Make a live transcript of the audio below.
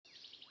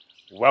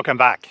Welcome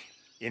back.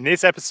 In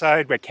this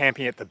episode, we're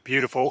camping at the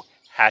beautiful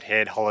Hat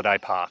Head Holiday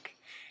Park.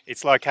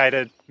 It's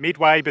located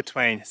midway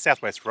between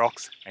Southwest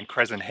Rocks and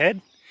Crescent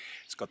Head.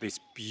 It's got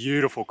this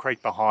beautiful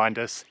creek behind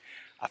us,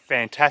 a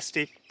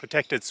fantastic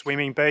protected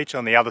swimming beach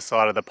on the other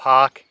side of the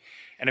park,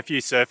 and a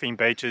few surfing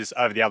beaches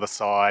over the other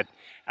side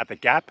at the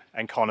Gap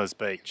and Connors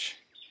Beach.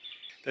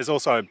 There's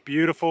also a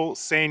beautiful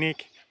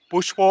scenic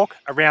bushwalk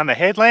around the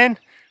headland.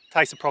 It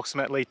takes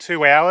approximately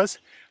 2 hours,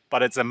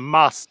 but it's a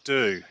must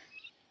do.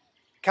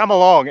 Come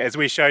along as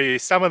we show you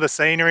some of the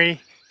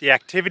scenery, the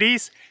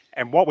activities,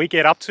 and what we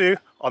get up to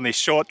on this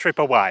short trip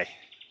away.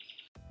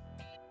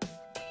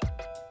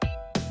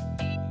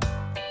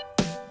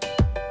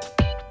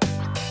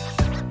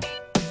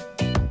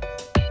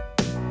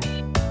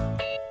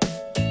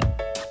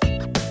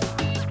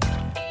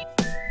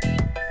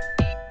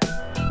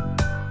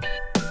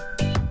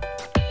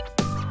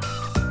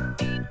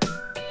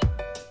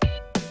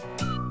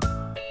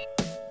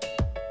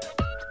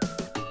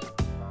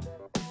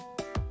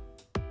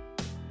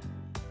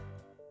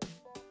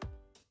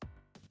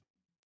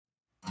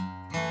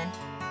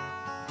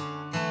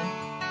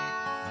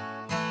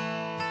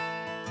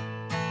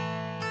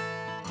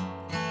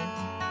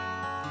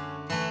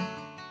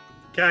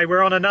 Okay,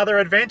 we're on another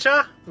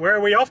adventure. Where are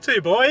we off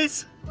to,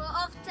 boys? We're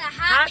off to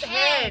Hat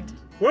Head.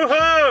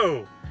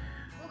 Woohoo!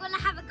 We're going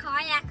to have a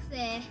kayak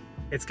there.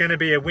 It's going to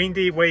be a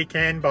windy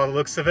weekend by the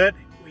looks of it.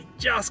 We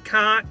just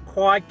can't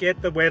quite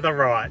get the weather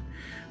right.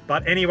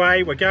 But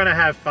anyway, we're going to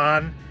have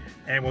fun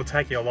and we'll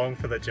take you along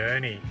for the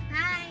journey.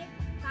 Hi.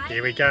 Bye.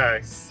 Here we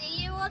go.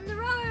 See you on the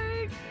road.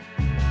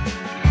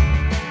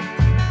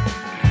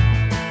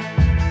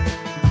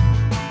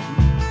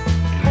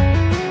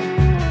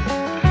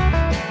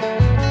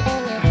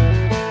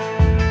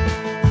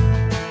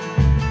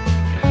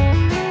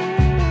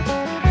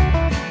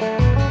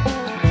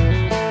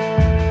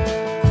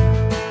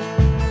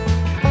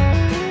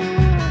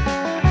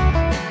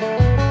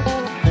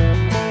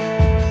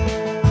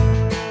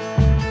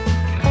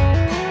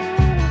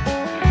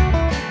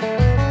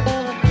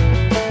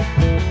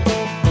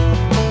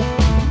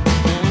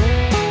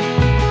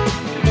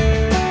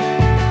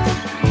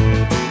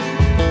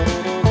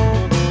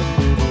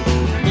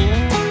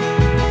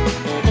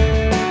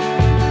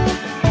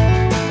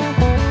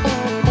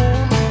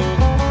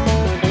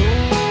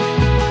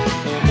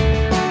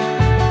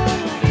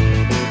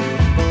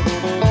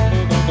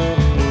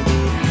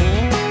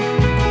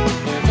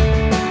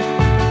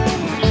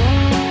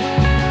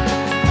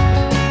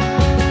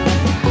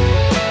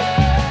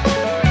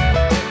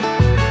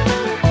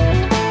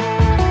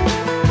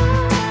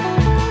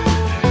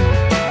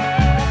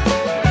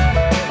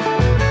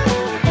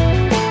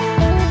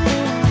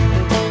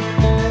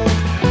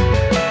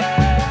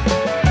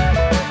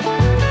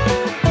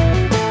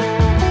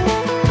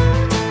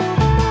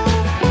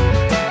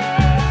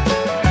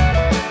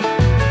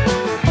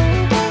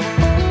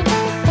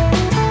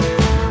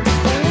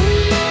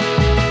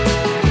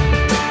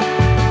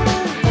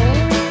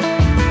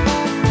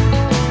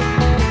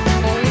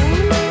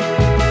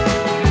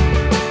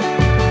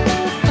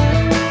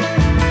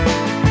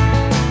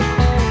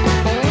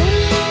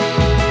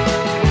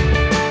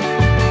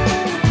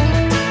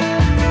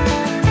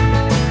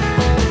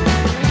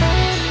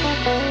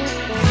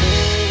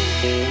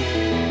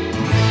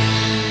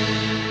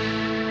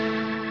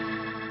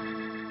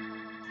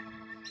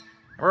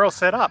 We're all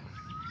set up.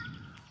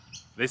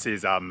 This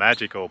is a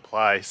magical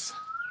place.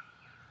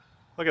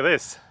 Look at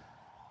this.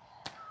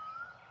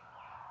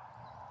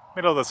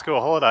 Middle of the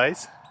school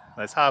holidays.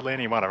 There's hardly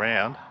anyone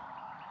around.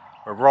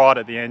 We're right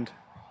at the end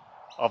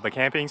of the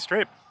camping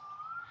strip.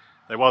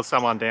 There was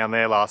someone down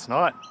there last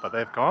night, but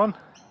they've gone.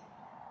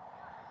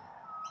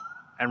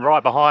 And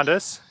right behind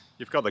us,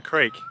 you've got the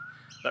creek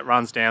that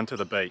runs down to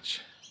the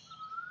beach.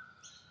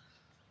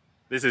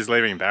 This is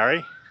living,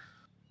 Barry.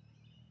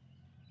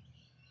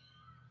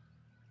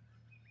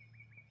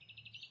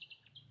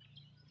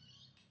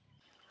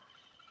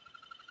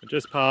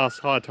 Just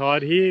past high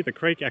tide here, the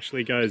creek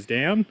actually goes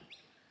down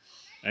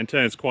and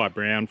turns quite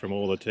brown from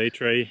all the tea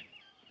tree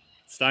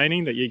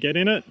staining that you get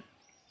in it.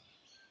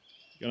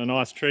 Got a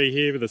nice tree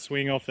here with a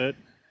swing off it,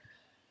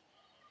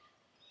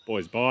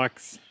 boys'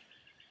 bikes,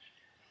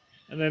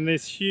 and then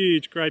this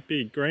huge great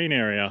big green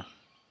area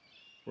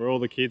where all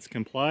the kids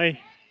can play,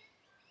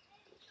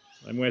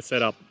 and we're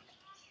set up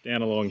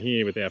down along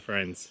here with our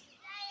friends.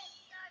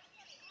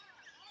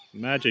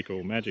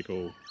 Magical,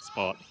 magical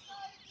spot,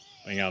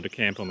 being able to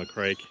camp on the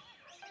creek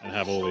and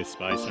have all this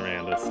space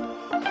around us.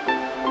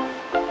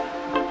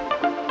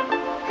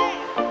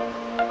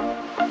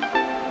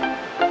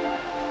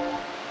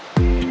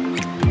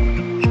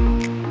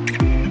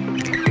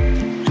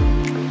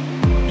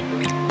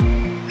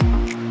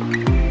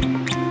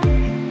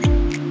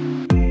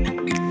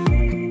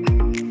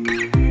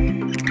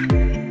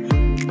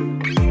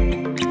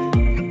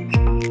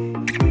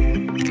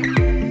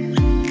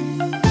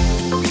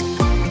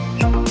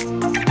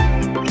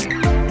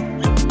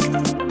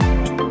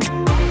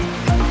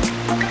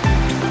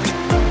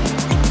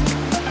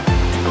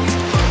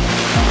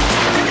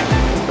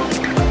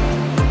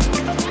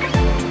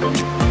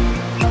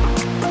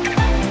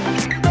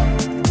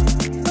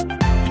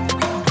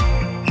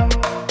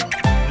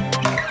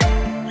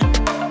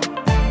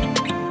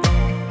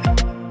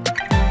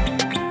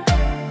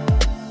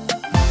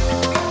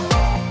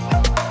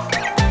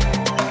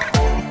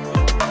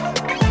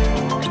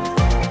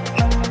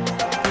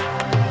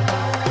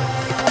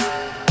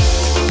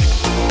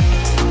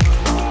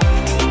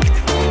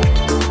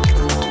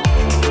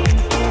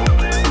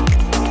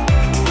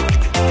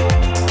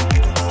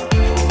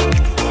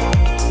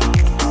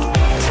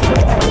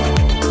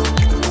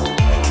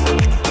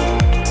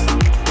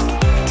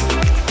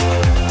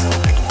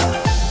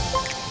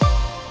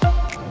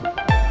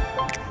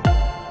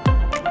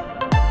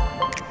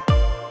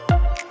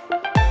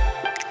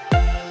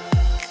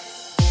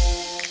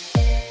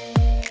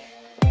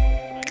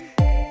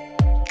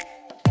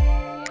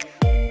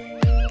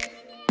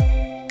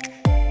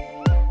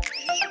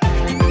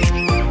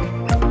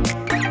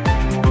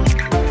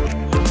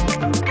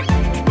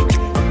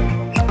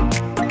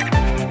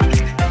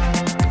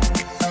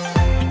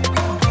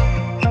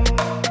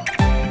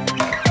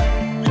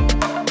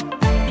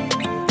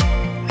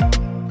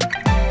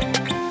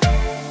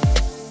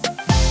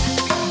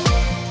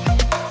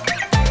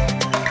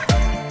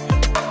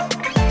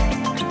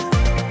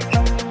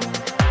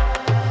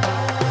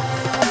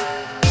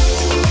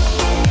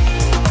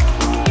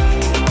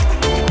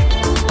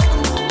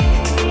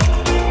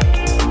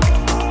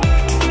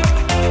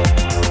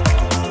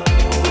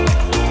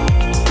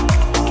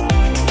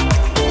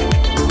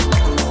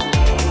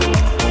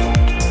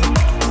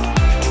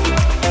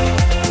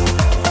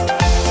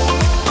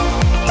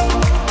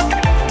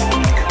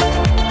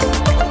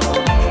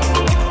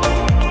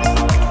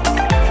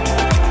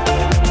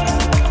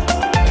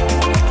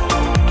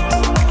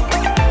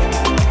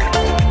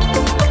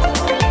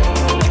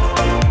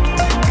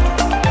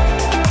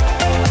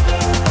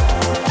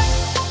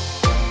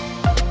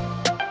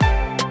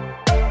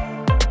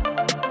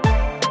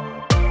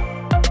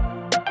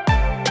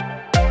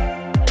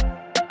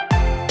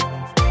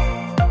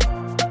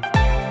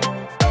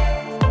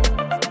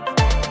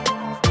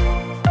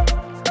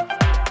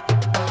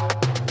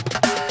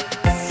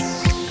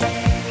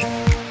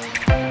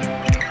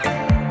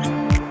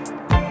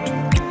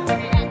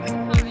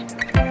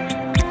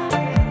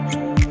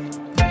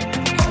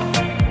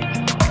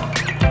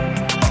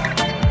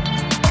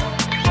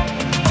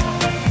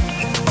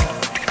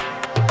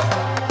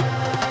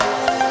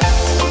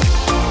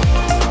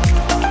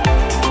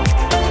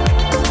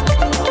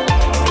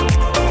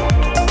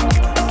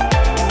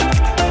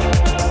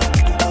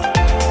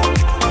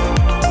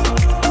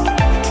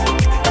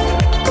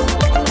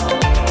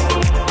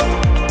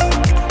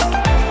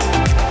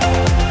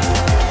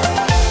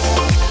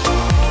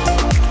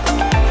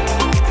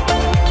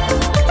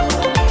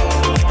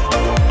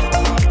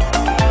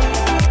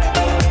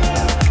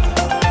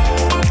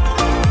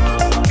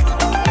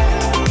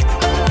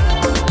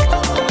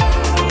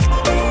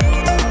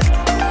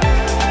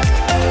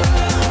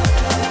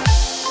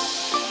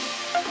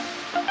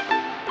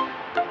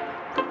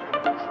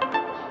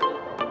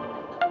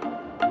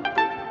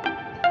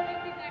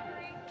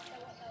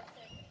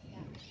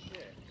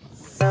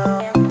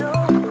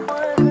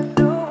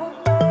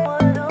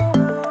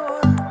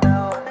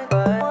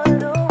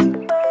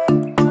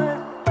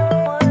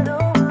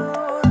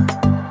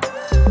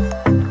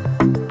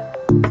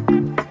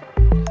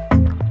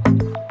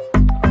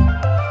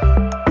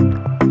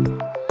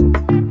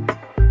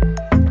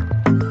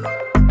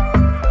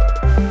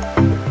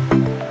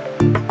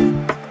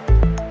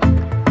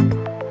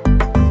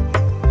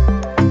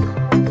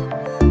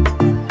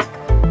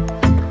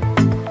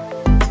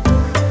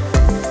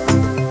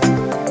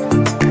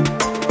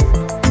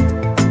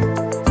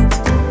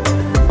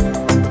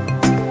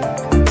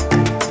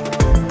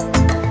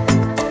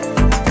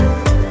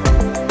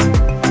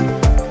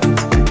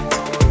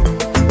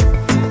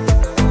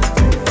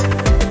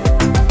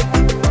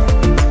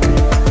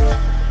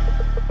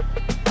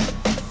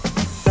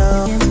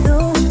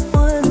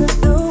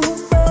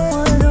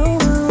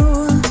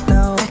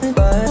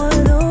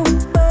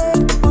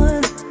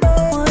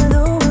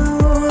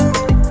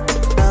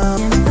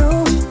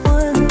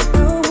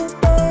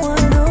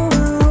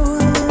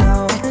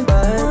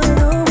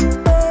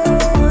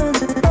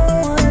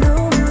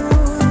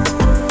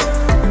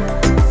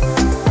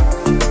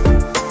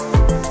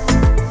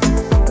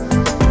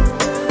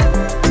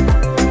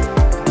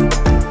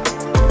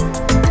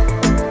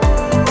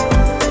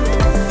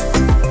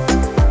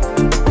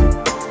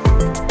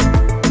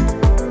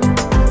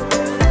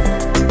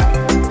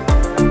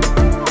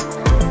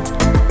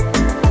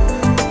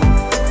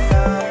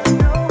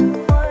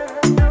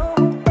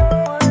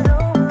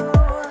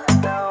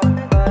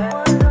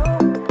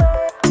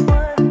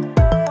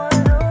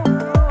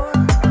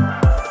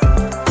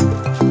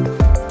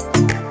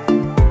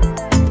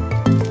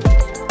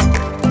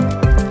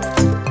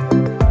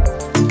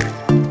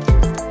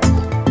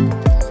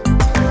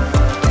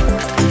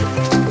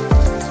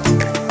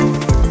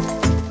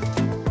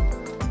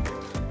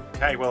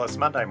 it's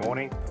Monday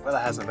morning. The weather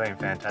hasn't been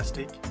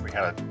fantastic. We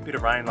had a bit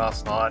of rain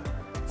last night.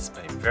 It's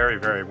been very,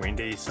 very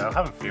windy, so I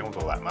haven't filmed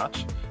all that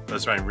much, but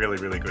it's been really,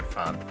 really good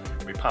fun.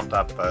 We pumped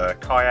up a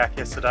kayak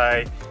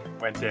yesterday,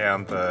 went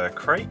down the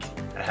creek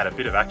and had a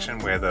bit of action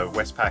where the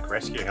Westpac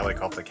rescue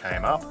helicopter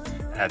came up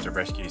and had to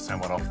rescue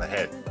someone off the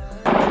head.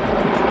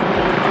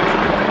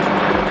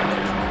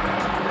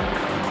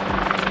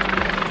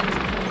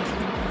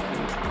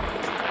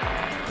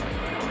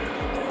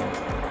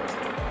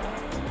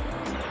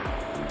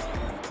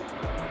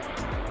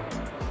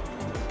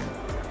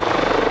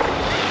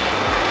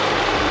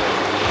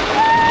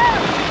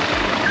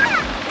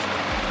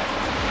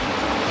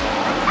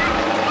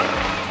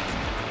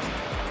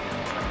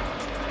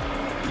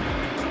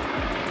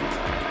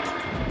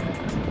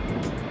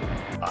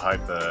 I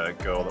hope the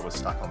girl that was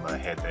stuck on the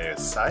head there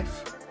is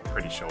safe. I'm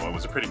pretty sure it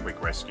was a pretty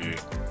quick rescue.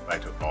 They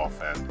took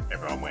off and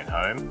everyone went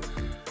home.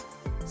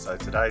 So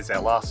today's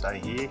our last day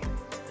here.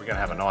 We're going to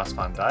have a nice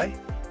fun day.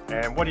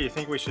 And what do you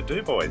think we should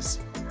do, boys?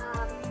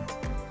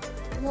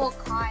 More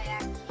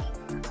kayaking,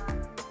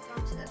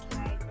 go to the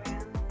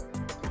playground.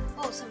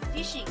 Oh, some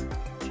fishing.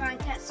 Try and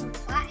catch some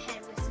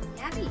flathead with some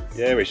yabbies.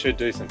 Yeah, we should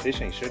do some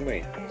fishing, shouldn't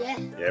we? Yeah.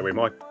 Yeah, we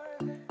might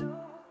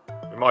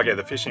get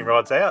the fishing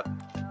rods out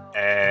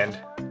and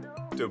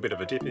do a bit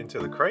of a dip into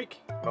the creek.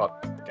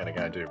 Not going to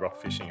go and do rock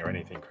fishing or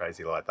anything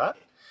crazy like that.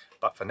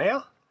 But for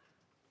now,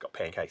 got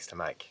pancakes to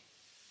make.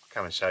 I'll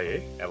come and show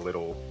you our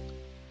little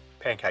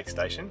pancake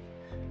station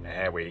and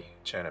how we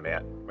churn them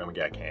out when we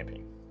go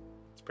camping.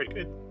 It's pretty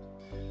good.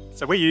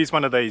 So we use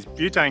one of these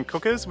butane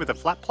cookers with a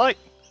flat plate.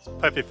 It's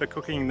perfect for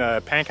cooking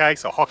the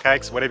pancakes or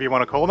hotcakes, whatever you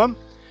want to call them.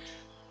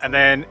 And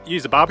then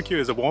use a barbecue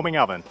as a warming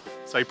oven.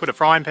 So you put a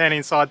frying pan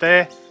inside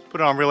there,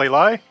 put it on really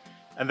low,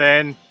 and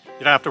then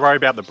you don't have to worry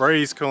about the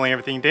breeze cooling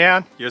everything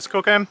down. You just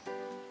cook them,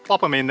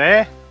 plop them in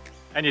there,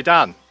 and you're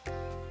done.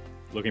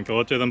 Looking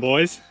forward to them,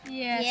 boys?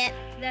 Yes. Yep,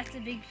 that's a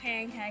big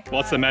pancake.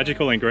 What's the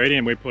magical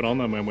ingredient we put on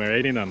them when we're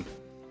eating them?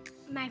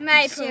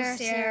 Maple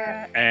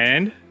syrup.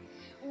 And?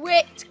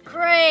 Whipped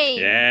cream.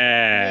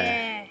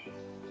 Yeah.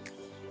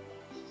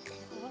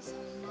 Awesome.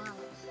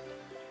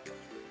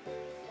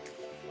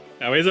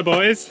 How is it,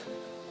 boys?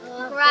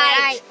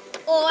 Great.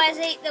 Always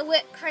eat the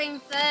whipped cream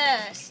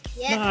first.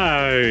 Yep.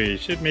 No, you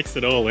should mix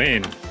it all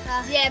in.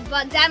 Yeah,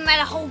 but Dad made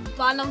a whole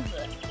bun of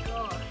it.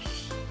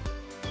 Gosh.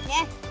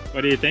 Yeah.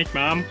 What do you think,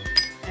 Mum?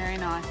 Very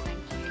nice, thank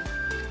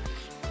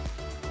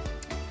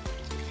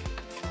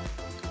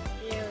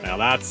you. Now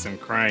that's some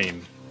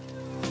cream.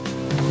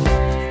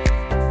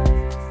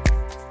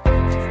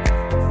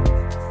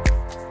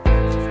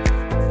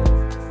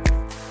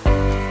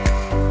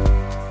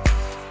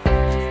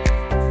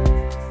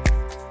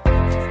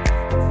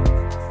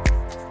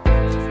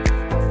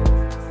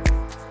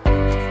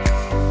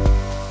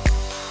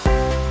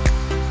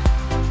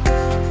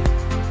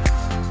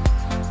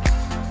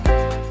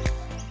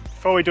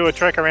 Before we do a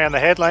trek around the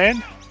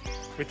headland,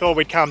 we thought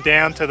we'd come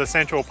down to the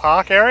Central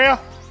Park area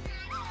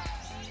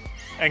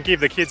and give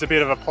the kids a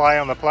bit of a play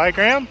on the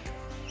playground.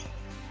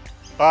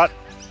 But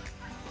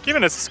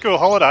given it's school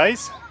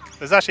holidays,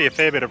 there's actually a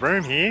fair bit of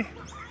room here.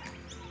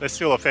 There's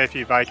still a fair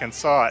few vacant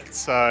sites,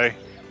 so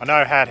I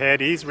know Hat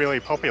Head is really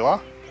popular,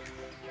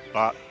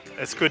 but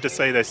it's good to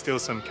see there's still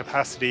some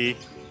capacity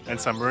and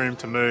some room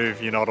to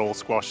move. You're not all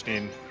squashed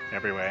in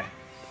everywhere.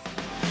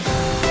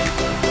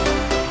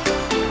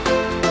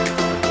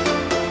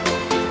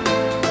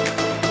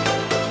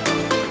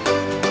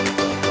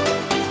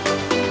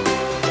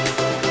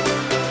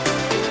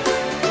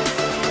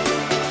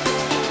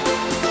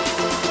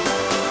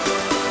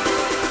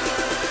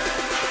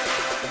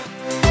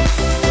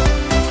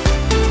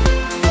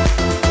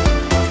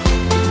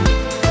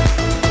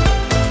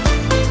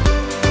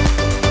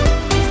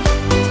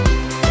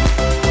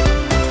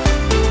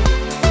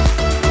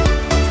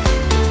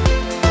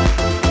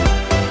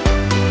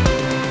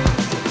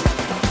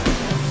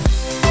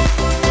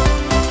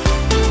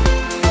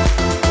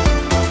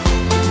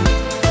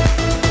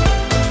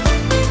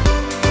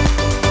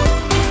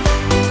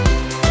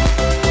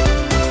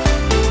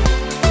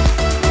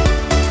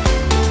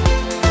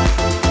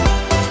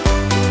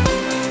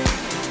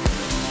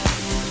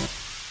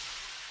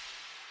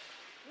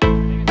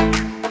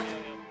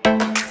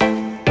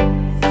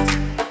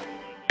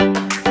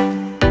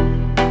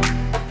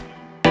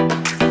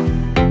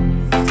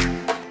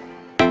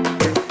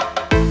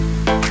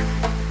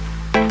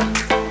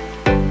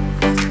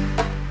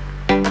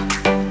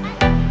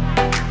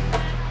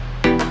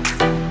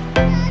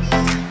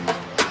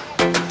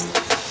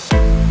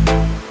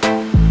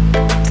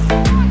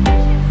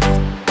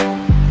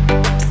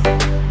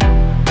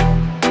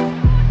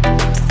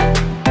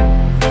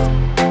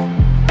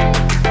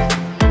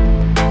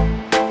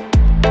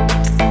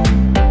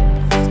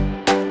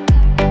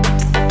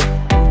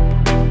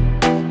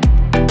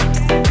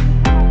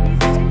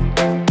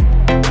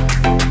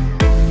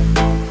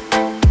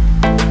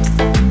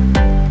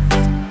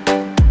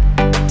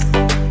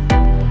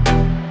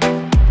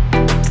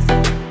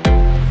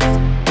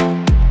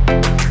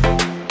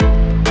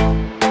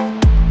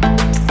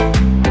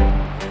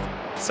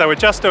 So we're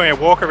just doing a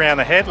walk around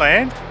the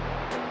headland.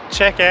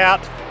 Check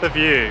out the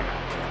view.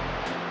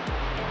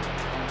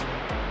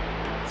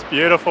 It's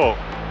beautiful.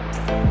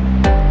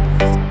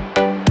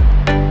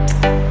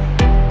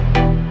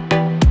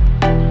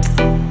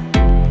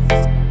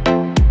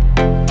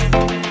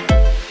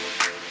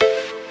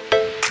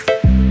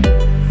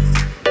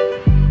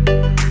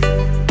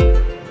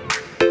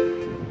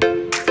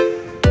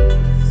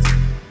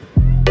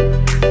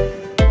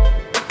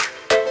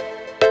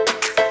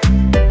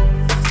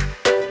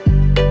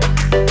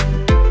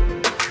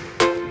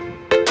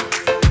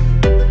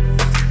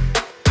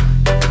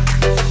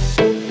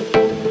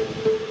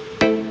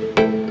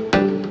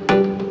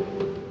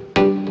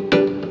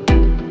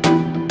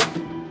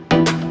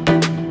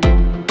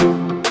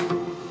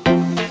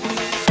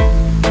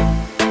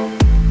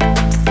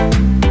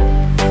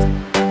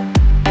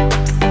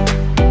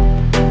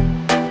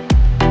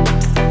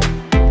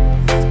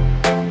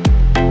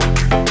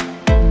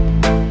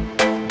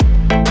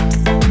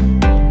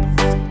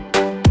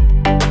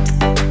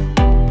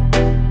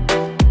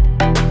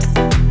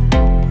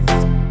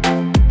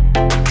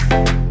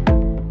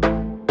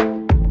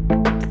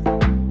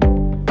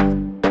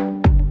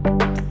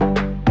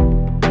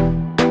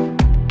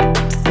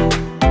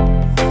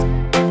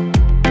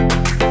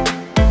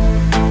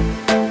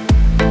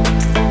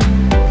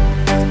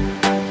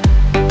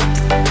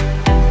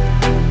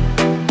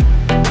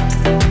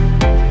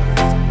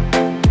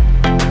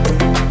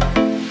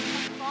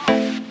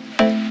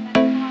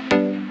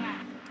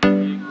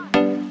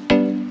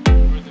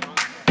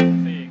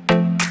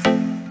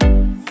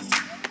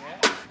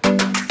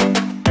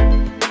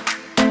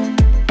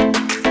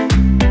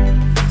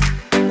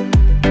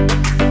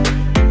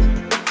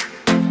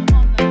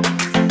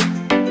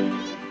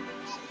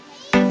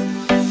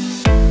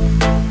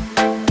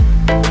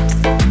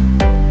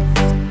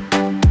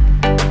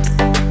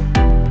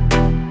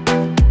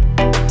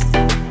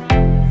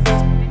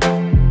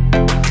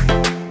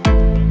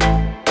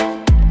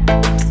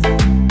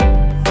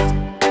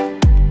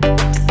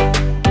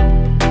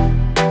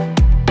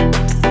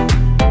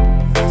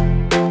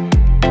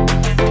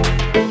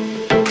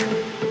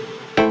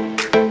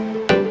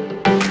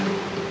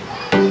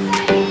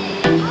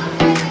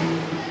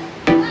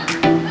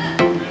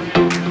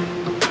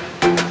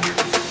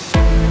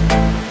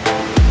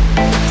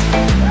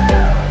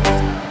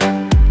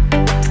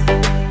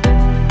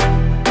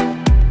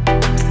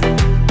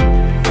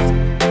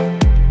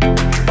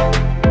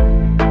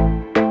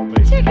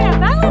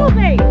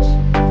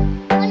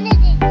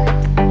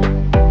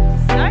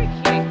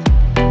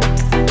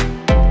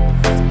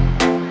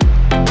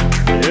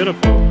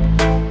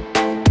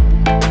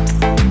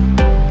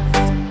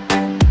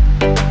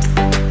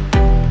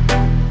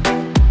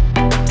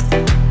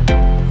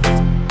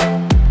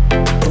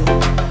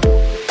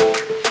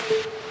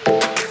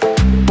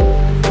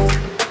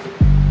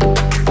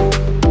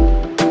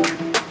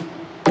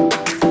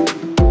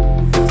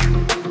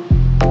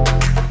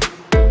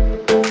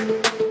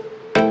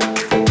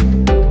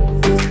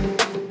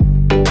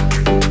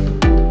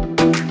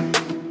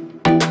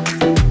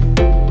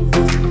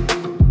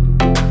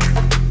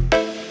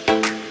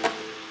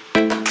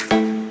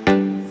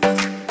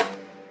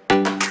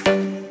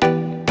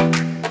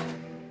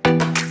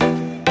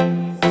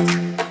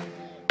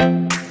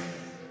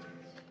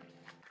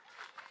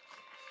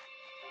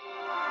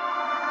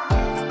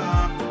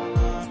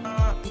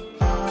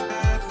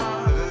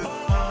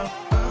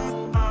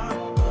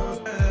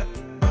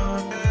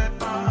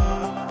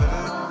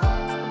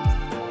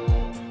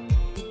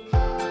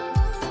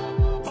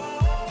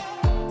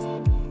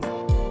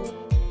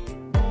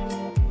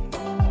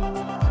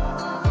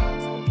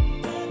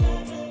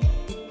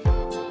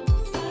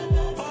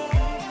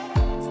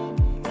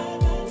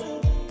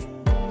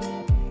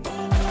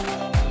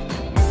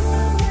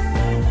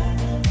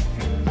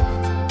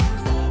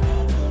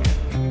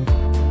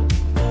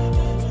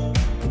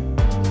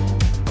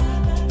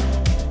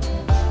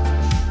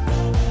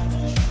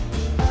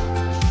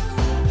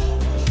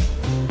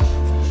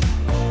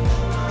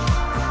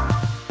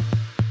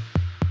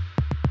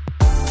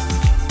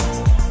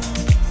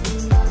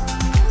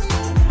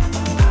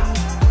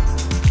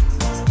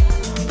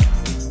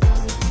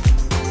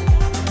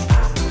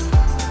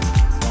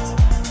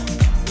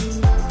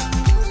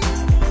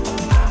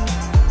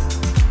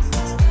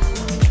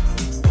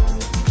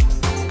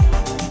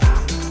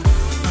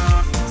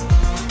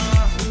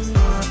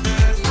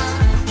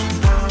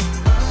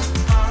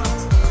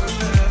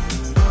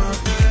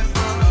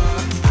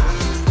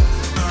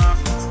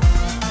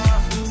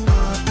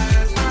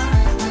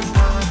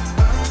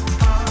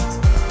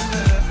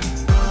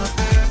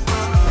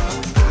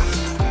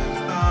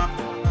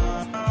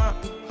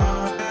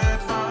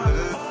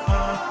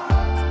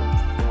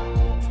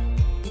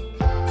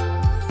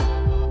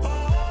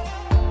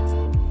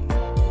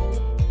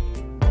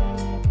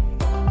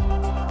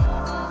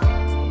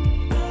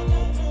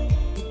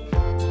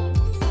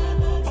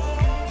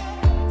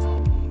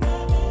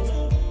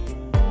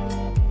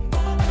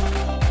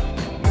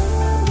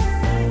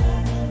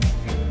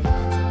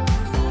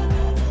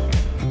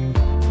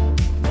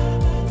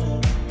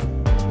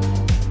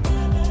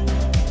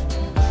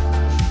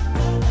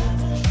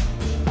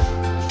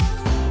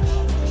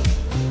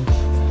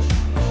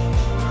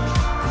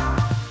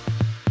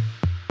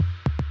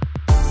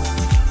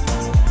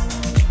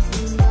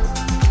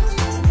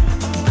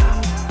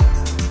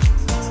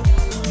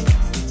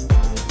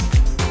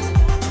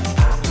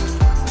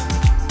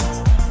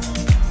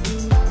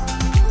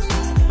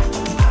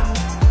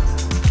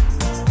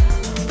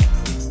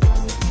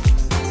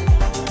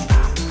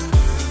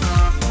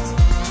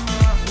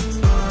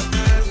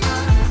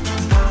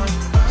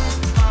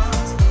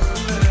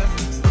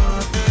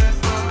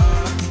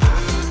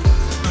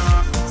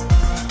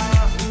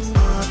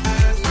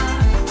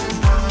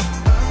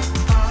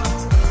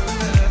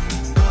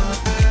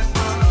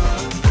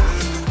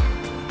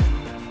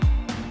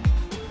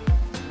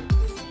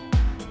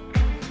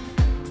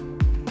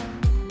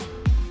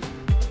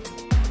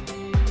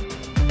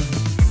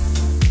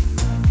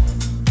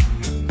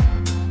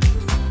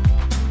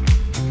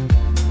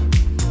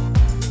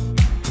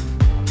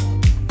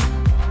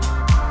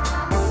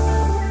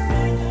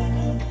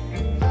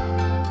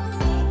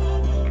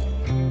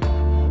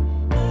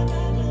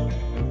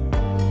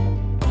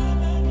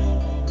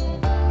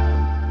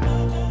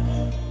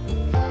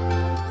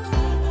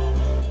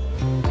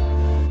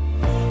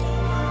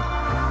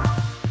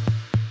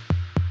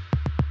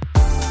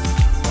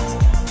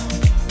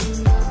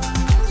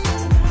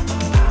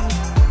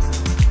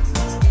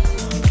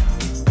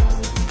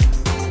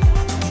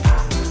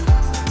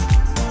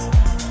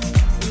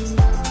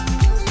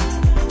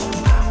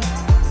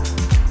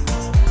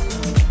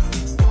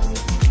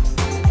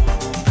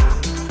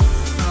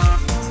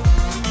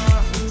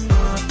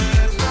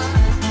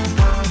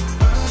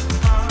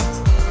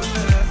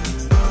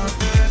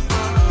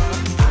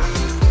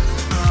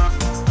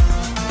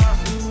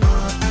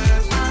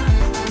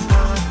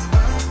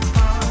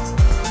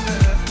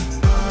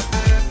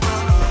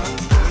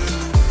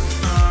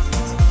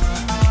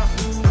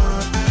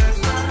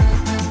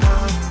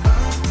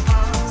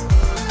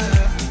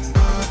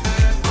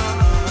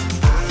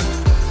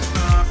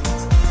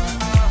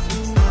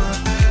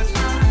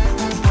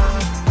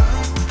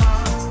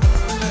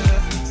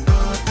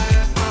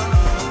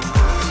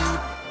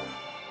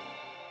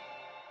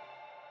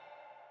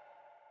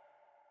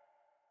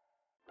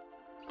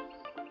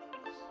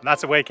 And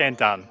that's a weekend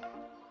done.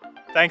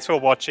 Thanks for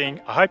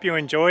watching. I hope you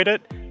enjoyed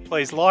it.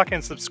 Please like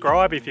and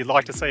subscribe if you'd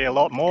like to see a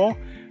lot more.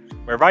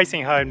 We're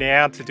racing home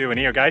now to do an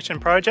irrigation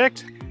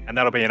project, and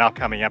that'll be an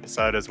upcoming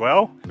episode as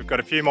well. We've got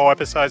a few more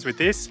episodes with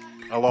this,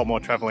 and a lot more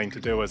traveling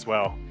to do as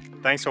well.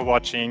 Thanks for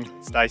watching.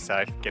 Stay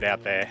safe, get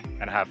out there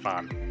and have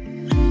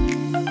fun.